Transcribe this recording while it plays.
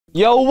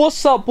Yo,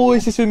 what's up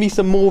boys? This is me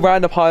some more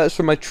random highlights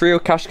from my trio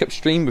cash cup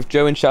stream with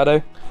Joe and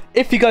Shadow.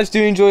 If you guys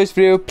do enjoy this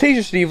video, please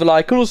just leave a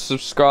like and also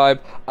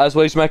subscribe, as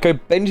well as my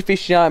code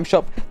BENJYFISHY item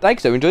shop.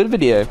 Thanks, so enjoy the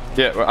video.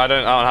 Yeah, I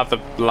don't have the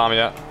Llama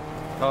yet.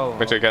 Oh.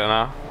 Wait till we get it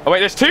now. Oh wait,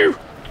 there's two!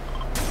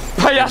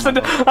 Wait, that's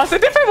a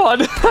different one!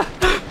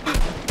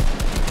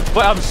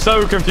 Wait, I'm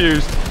so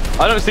confused.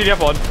 I don't see the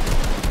other one.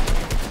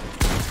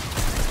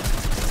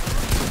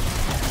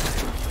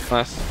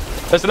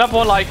 Nice. There's another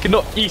one like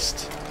not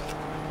east.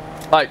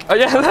 Like, oh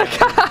yeah, look!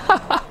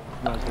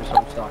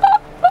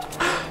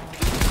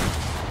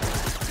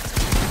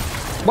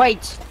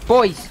 Wait,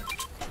 boys!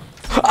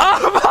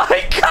 Oh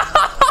my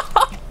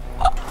god!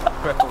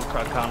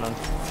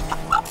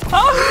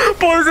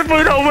 Boys, if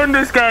we don't win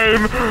this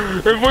game!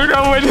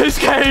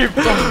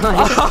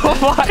 Oh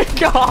my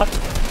god!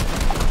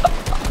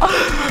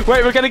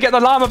 Wait, we're gonna get the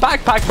llama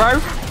backpack, bro!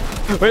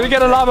 We're gonna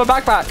get a llama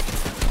backpack!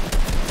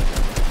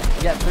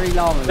 You get 3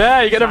 llamas.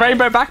 Yeah, you get a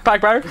rainbow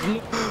backpack, bro!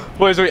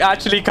 Boys, we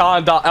actually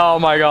can't die. Oh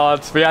my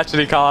god, we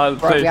actually can't.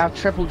 Bro, we have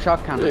triple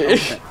chug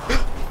cannons.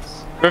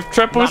 With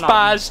triple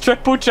spaz,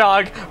 triple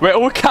chug, we're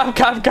all cap.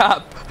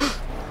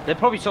 They're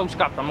probably so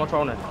scuffed, I'm not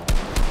throwing it.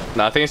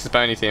 No, I think it's the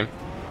Boney team.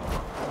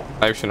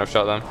 I shouldn't have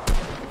shot them.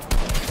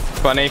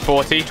 20,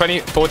 40, 20,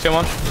 40 on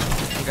one.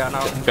 Okay,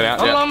 now. Get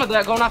out, oh, yeah. llama,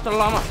 they're going after the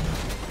llama.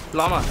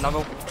 Llama,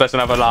 another. There's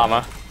another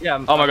llama.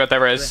 Yeah. Oh my god,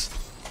 there is.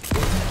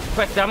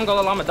 Quick, they haven't got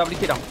the llama, double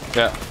key down.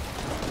 Yeah.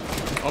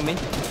 On me.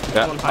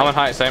 Yeah, I'm on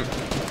height, same.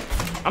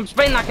 I'm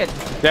spraying that kid.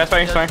 Yeah,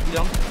 spraying.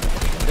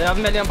 They have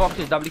a million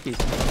boxes, double keys.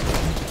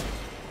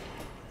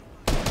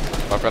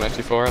 I've got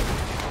actually for it.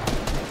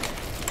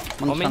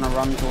 One's trying to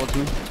run towards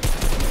me.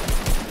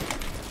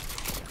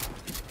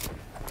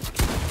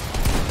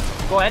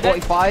 Go ahead.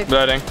 45.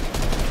 Loading.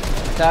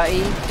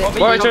 30.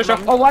 50. Wait, two.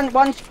 Oh,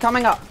 one's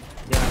coming up.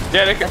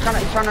 Yeah, they He's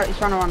trying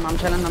to run. I'm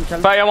chilling.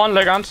 30 on one,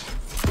 low ground.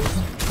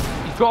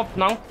 He's dropped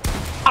now.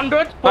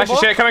 100. Nice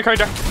shit, come in,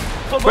 Jack.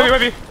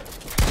 With you.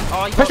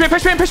 Oh, Push me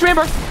in,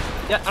 bro.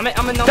 Yeah, I'm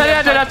in.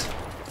 Dead.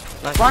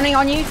 Nice. Running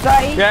on you.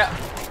 30. Yeah.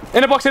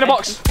 In the box.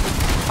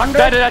 100.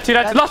 Dead, two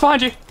dead. Last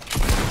behind you.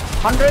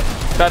 100.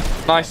 Dead.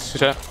 Nice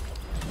shit.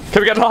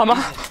 Can we get llama?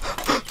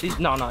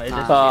 No, it is.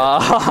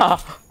 Oh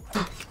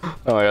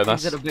my god,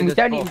 nice.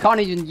 You can't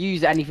even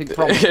use anything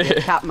from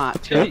it. Cap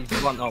match. Jeez,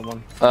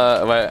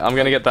 1-on-1. Wait, I'm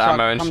gonna get the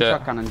ammo and shit.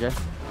 Truck cannon, Joe.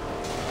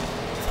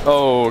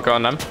 Oh, go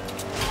on then.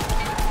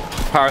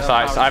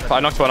 Parasites. I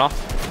knocked one off.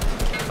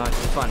 Nice,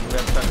 it's fine. We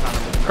have truck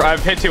cannon.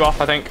 I've hit 2 off,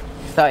 I think.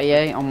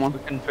 38 on one. We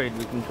can trade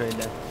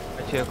there.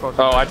 Actually, across.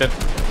 Oh, I did.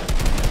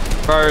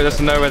 Bro, there's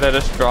no way they're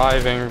just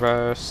driving,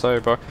 bro. So,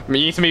 bro. I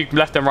mean, you need to be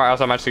left and right,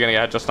 else I'm actually gonna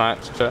get hit just now.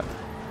 Shit.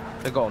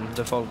 They're gone.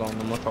 They're full gone.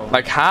 I'm not throwing.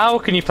 Like, how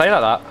can you play like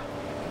that?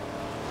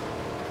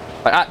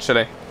 Like,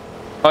 actually.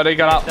 Oh, they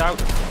got up.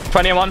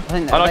 20 on one. I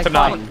knocked him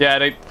down.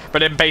 Yeah, but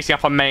they're basing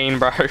up on main,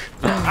 bro. We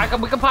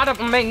can pad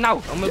up on main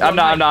now. I'm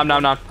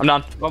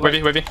done. With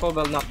you. Full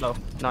build up though.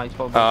 Nice,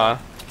 full build.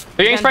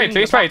 They're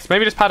getting sprayed.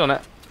 Maybe just pad on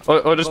it.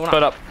 Or just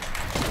put up.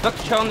 Look,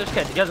 show him this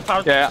kid. He has a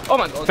power. Yeah. Oh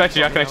my god.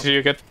 Connected to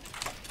you, good.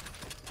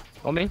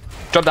 On me.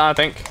 Drop down, I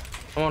think.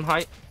 I'm on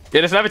height.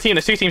 Yeah, there's another team.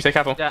 There's 2 teams, stay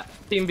careful. Yeah,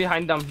 team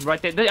behind them,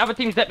 right there. The other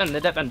team's dipping,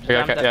 they're dipping.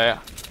 Okay, yeah.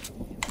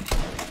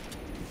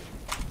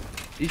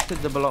 These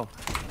kids are below.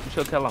 You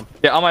should kill them.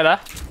 Yeah, am I there?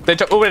 They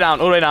jump all the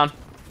way down.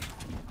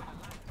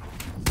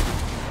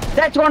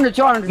 That's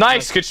 200.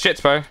 Nice, good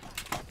shit, bro.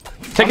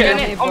 Take it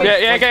in.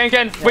 Yeah, get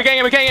in. We're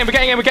getting in.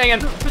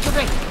 Push the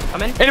thing.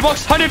 I'm in. In the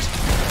box, 100.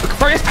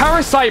 Bro, it's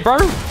parasite, bro.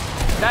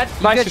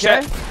 That's nice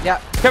shit. Yeah.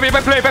 Come here,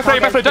 back play.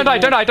 Don't die.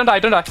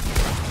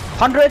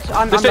 100. Just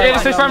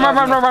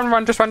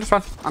run. Just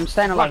run. I'm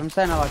staying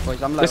alive,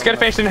 boys. I'm low. Let's get a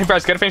finish in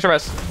res.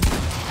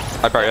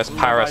 Oh, bro, that's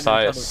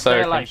parasite. It's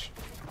so cringe.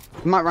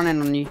 I might run in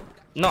on you.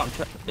 No,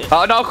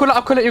 Oh, no, I'll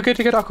call it. You're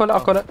good. I'll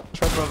call it.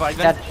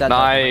 Dead.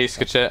 Nice,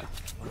 good shit.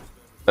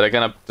 But they're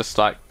gonna just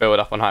like build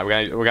up on height.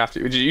 We're gonna have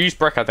to use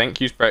brick, I think.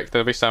 Use brick.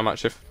 There'll be so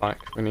much if like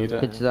we need it.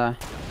 Kids there.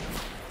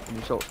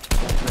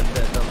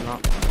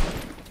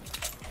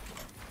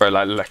 Bro,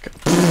 like look.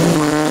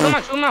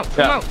 Zoom out.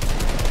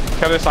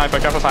 Careful sniper.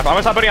 I'm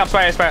gonna start putting up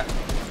spray.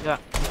 Yeah.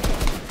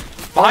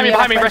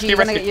 Behind me, rescue.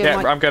 Yeah,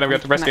 I'm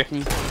good, rescue.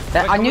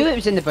 I knew it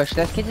was in the bush.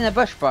 There's kids in the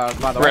bush, by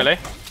the way. Really?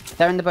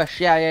 They're in the bush.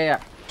 Yeah.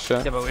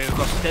 Sure. Yeah, but we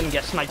didn't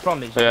get sniped from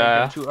these.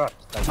 Yeah. So no,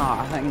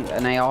 I think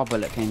an AR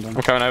bullet came down.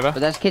 I'm coming over. But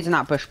there's kids in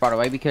that bush, by the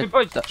way, because...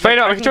 Spray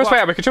out, we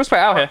can spray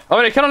out here.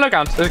 Oh, they kill on low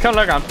ground. There's a kill on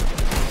low ground.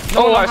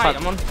 No, I was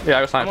I'm sniped. Yeah,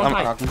 I was sniped. I'm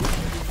on.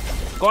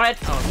 Go ahead.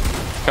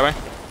 Coming.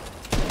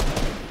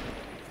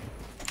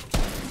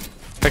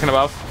 Taking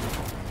above.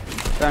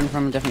 Going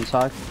from a different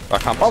side. I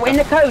can't. Oh, in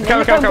the cone.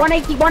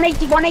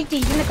 180.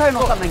 He's in the cone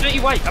or something. Dirty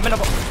white. I'm in a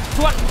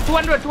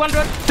 200.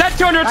 Dead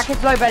 200. That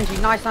kid's low, Benji.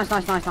 Nice. That's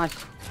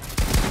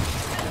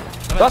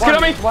good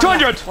on me.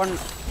 200.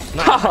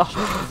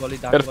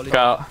 Good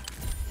go.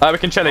 We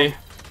can chili.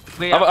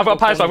 I've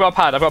got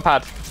a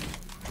pad.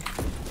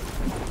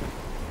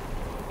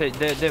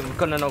 They're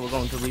gonna know we're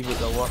going to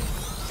reboot or what?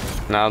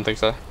 No, I don't think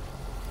so.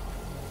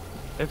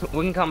 If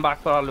we can come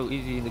back for our loot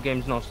easy, the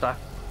game's not stacked.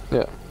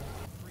 Yeah.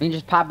 We can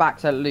just pad back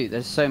to loot.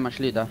 There's so much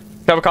loot there.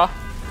 Double car.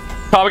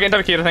 Car, we're getting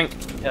double keyed, I think.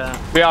 Yeah.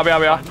 We are.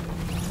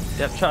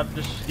 Yep, try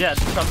to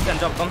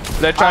jump on.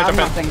 They're trying to jump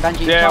nothing, in.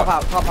 Benji. Yeah. Top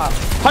out.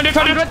 100.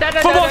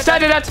 Full box,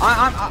 dead. Then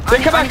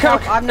come back,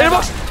 Coke. In the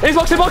box. In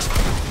the box.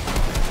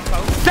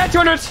 Dead,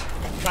 200.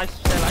 Nice,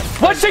 stay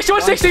alive.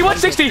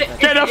 160.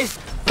 Get up.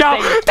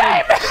 Go.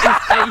 Damn.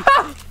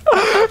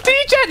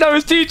 D-Gen. No, it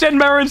was D-Gen,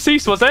 Mero, and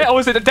Cease, was it? Or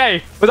was it a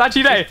day? Was it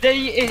actually day? Day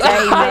is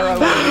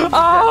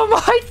Oh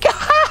my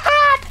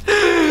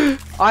god.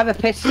 I have a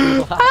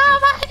pistol. Oh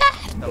my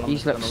god.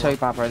 These look so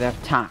bad, bro. They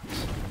have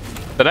tacks.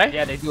 Do they?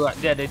 Yeah, they do.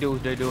 Yeah, they do.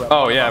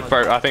 Oh yeah,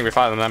 bro. I think we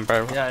fired them,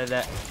 bro. Yeah,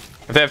 that.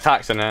 If they have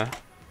tax in there.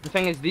 The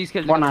thing is, these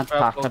kids. One had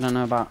tack. I don't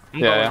know about.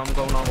 I'm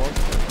going on.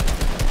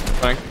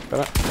 Got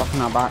it. Locking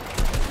that back.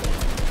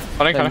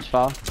 Cutting.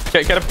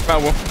 Get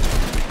up. Wall.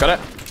 Got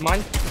it.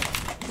 Mine.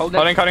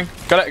 Cutting.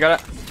 Got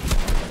it.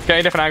 Get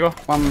a different angle.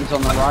 One's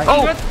on the right.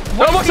 Oh!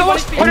 Box!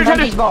 100.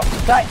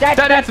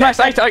 Dead. Nice.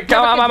 I need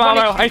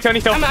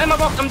to. I'm in my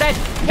box. I'm dead.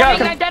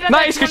 Dead.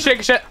 Nice. Good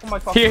shit.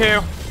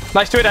 Here.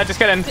 Nice. 2 dead. Just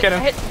get in.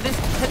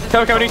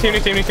 Go. New team.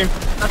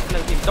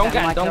 Don't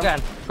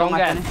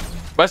get in.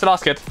 Where's the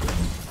last kid?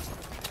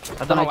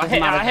 I don't know. I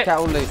hit. Get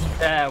all loot.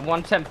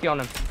 170 on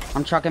him.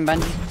 I'm chucking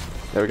Benji.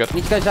 There we go.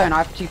 Need to go zone. I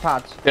have 2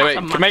 pads. Yeah,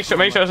 wait. Make sure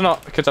there's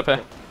not kids up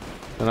here.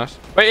 Oh, nice.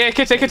 Wait, yeah,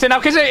 kids in now.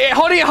 Kids in.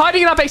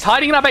 Hiding in our base.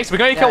 We're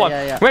going to kill one.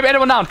 Maybe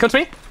anyone down. Come to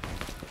me.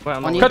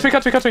 Come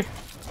to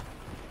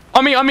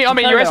me. On me.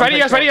 You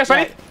guys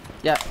ready?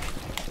 Yeah.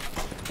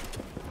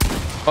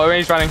 Oh,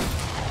 he's running.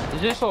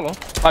 Is this solo?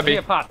 Might be.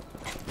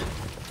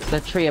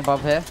 The tree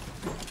above here.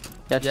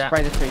 Yeah, just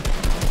spray the tree.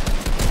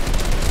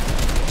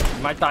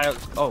 Might die out.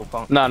 Oh,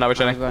 bomb. No, we're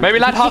chilling. Maybe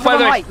land halfway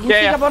the way.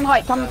 Yeah. Up on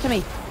height. Come to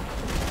me.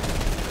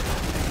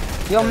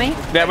 You on me?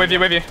 Yeah, with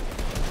you.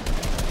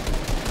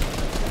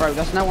 Bro,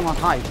 there's no one on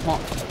height. Come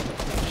on.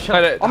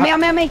 On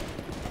me.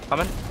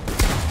 Coming.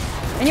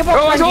 In your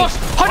box, Benji.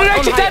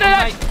 180 dead.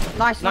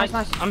 Nice.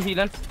 I'm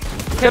healing.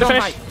 Get a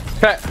finish.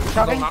 Okay.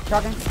 Chugging.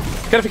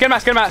 Get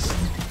a mass.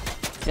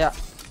 Yeah.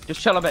 Just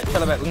chill a bit.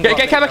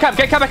 Get camera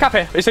cap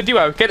here. It's a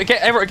duo. Get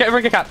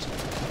everyone capped.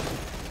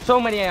 So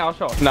many AR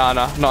shots. No,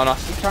 not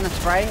enough. He's trying to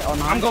spray or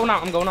not? I'm going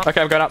out.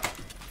 Okay, I'm going up.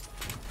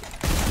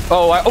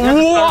 Oh, what,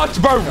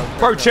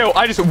 bro? Chill.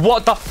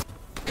 What the f?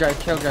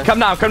 Kill Joe. Come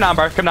down,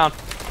 bro. Come down.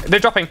 They're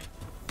dropping.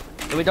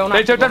 We don't.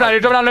 They drop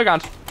down low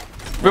ground.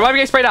 We might be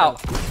getting sprayed out.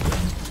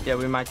 Yeah,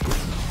 we might.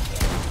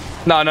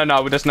 No.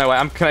 There's no way.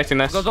 I'm connecting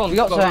this. We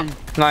got zone.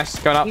 Nice.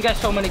 Going up. We can get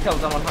so many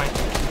kills on one time.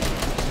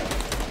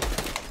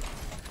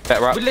 Yeah,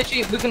 right.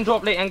 We can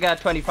drop late and get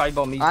 25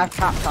 bomb easy. I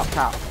have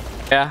cap.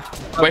 Yeah.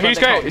 Wait, who's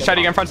going?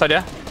 Shady in front side,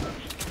 yeah?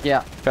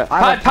 Yeah.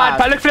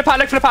 Pad. Look for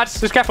the pads.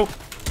 Just careful.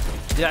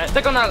 Yeah,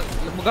 we're gonna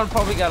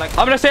probably get like.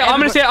 I'm gonna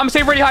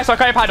stay really high, so I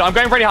can't pad. I'm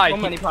going really high. So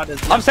many padders.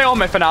 I'm staying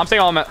on it for now.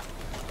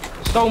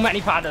 So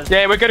many padders.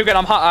 Yeah, we're good.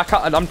 I'm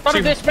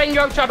too. This spraying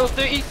your shadows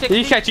 30, 60.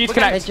 You can't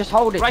connect. Just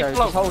hold it, right Joe.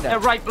 below. Just hold it.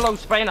 Right below,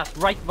 spraying us.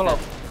 Right below.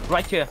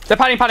 Right here. They're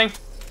padding.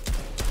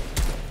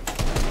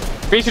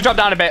 We need to drop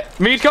down a bit.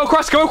 We need to go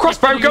across, bro.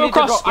 Go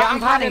across. Yeah, I'm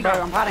padding,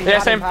 bro. Yeah,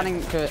 same.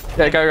 Padding to it.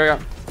 Yeah, go.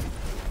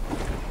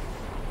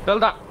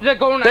 Build up. They're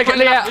going.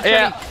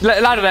 Yeah.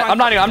 Land on it. I'm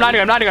landing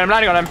on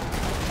him.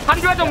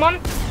 100 on one.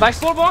 Nice.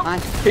 Full ball.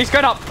 Nice. He's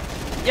going up.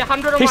 Yeah,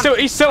 100 on one.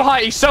 He's so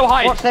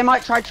high. Watch, they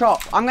might try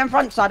chop. I'm going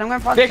front side. Yeah, go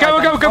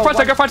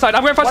front side.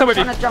 I'm going front side with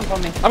you. Jump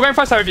on me. I'm going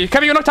front side with you.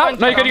 Kevin, you're knocked out.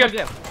 No, you're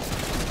good.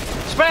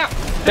 Spray out.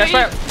 Yeah,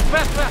 spray out.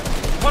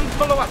 One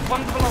below up.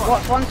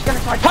 Watch, one's gonna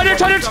try.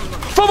 100.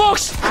 Full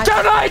box.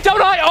 Don't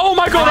lie. Oh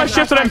my god, I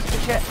shifted him.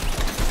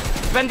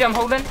 Benji, I'm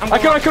holding. I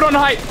could on the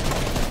height.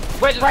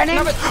 Wait, Raining.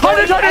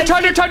 100.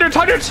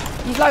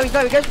 He's low. He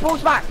goes,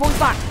 pulls back.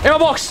 In my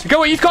box.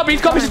 Go, you've got me.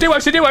 It's a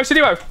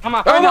duo. I'm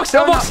up. In my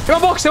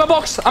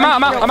box. I'm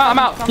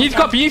out. You need to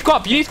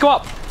go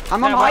up.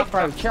 I'm on height,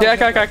 bro. Chill. Yeah,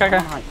 okay.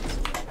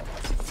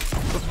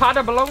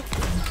 Padder below.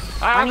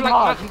 I need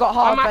hard. You got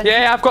hard, Benji.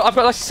 Yeah, I've got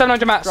like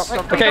 700 mats.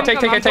 Okay,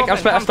 take. I'm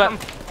split.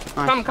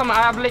 Come. I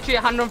have literally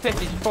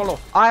 150. Just follow.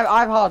 I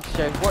have hard,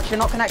 Joe. Watch, you're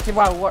not connected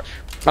well. Watch.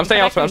 I'm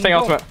staying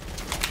ultimate.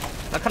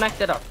 I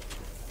connected up.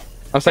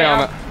 I'm staying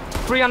ultimate.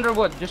 300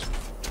 wood. Just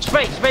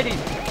spray these.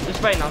 Just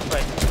spray now.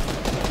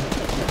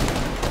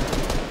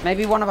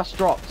 Maybe one of us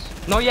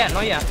drops. No, yeah.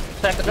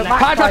 Second.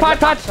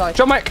 Pad.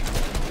 John Wick.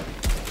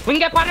 We can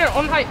get padder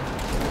on height.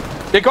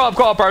 Yeah, go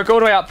up, bro. Go all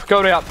the way up.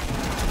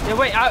 Yeah,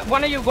 wait.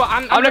 One of you go.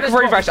 I'm looking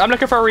for a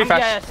refresh.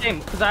 Yeah, same.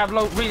 Because I have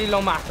really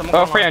low mass.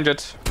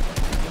 300.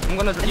 I'm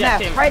gonna. Yeah,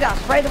 same.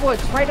 spray the wood.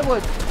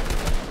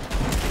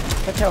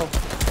 For kill.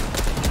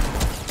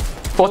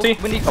 40.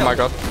 We need Oh my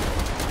god.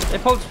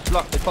 It pulls.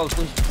 Look, it pulls.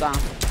 Down.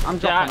 I'm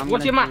dropping. Yeah.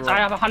 What's your max? I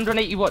have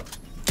 180 wood.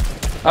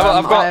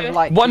 I've got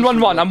like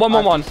 111. I'm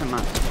 111.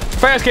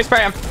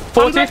 Spray him.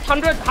 40.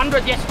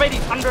 100. Yes, spray these.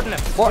 100 in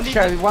it. Watch,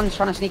 Joe. One's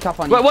trying to sneak up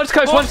on you. Wait, one's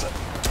close. One's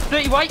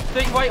 30 white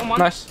on one.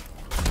 nice.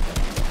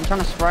 I'm trying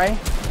to spray.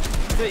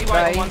 30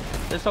 white on one.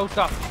 They're so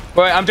scuffed.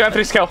 Wait, I'm doing for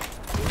this kill.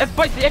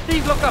 If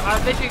these look up, I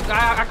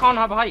can't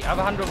have a height. I have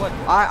 100 wood.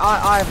 I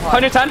have height.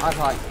 110. I have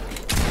height.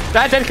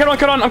 Dead. Kill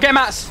on. I'm getting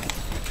mats.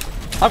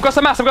 I've got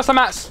some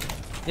mats.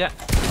 Yeah.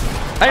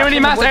 Anyone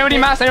need mats? Yeah,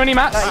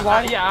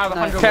 I have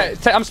 100. Okay,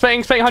 I'm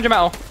splitting 100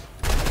 metal.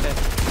 Okay.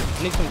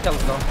 Need some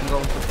kills though. I'm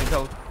going for some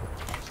kills.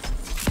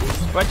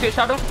 Right to your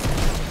shadow?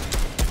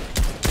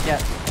 Yeah,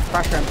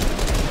 pressure him.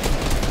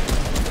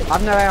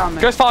 I've no air on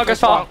me. Goes far. I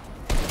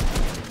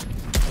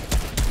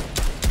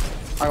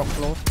got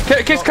floor.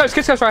 Kiss close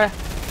right here.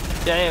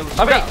 Yeah.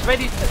 I've got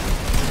ready.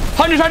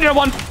 100 on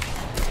one.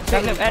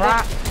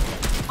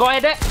 Go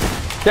edit.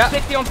 Yeah.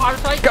 50 on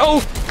parasite. Go.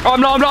 Oh, I'm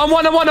not. I'm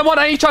one.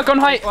 I need chuck on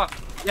height.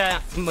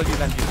 Yeah. Maybe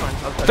then you're fine.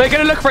 They're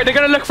gonna look for it.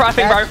 I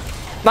think, bro.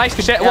 Nice,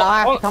 good shit. Yeah, I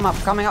have to come up.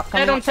 Coming up.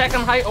 Head on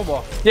second height or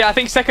what? Yeah, I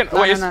think second.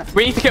 No, wait, no.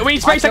 we need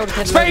to spray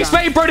second.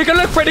 Spray, bro. They're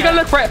gonna look for it.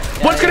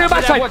 Yeah, One's gonna go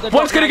backside.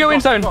 One's gonna go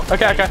in zone.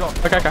 Okay.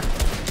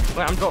 Wait,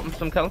 I'm dropping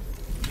some kills.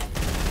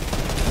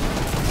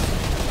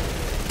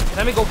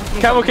 Let me go for some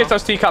Careful, kids.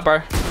 Those T-cut, bro.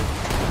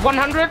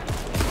 100.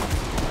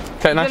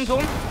 Okay, nice.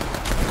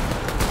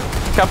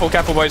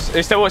 Careful, boys.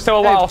 It's still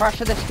a while.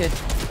 Pressure this kid.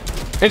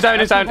 In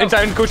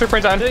zone. Ghoul trooper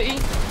in zone. 30.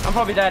 I'm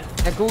probably dead.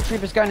 The ghoul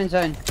trooper's going in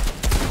zone.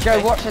 Joe,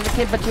 watch there's a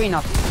kid between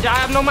us. Yeah, I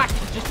have no max.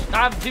 I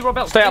have 0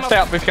 belts. Stay up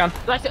if you can.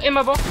 Nice, in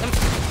my box.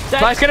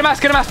 Nice, get a mass,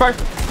 bro.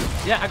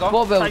 Yeah, I got.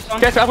 What build?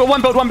 Yes, I've got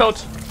one build. Come.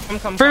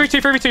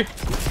 3v2.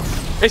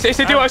 It's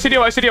a duo.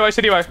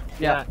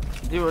 Yeah.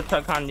 0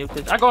 check on you,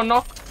 kids. I got a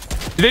knock.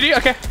 Did you?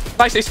 Okay.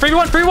 Nice, it's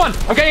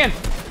 3v1. I'm getting in.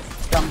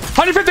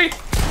 150.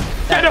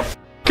 Get the f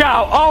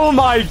out. Oh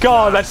my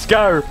god, let's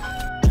go.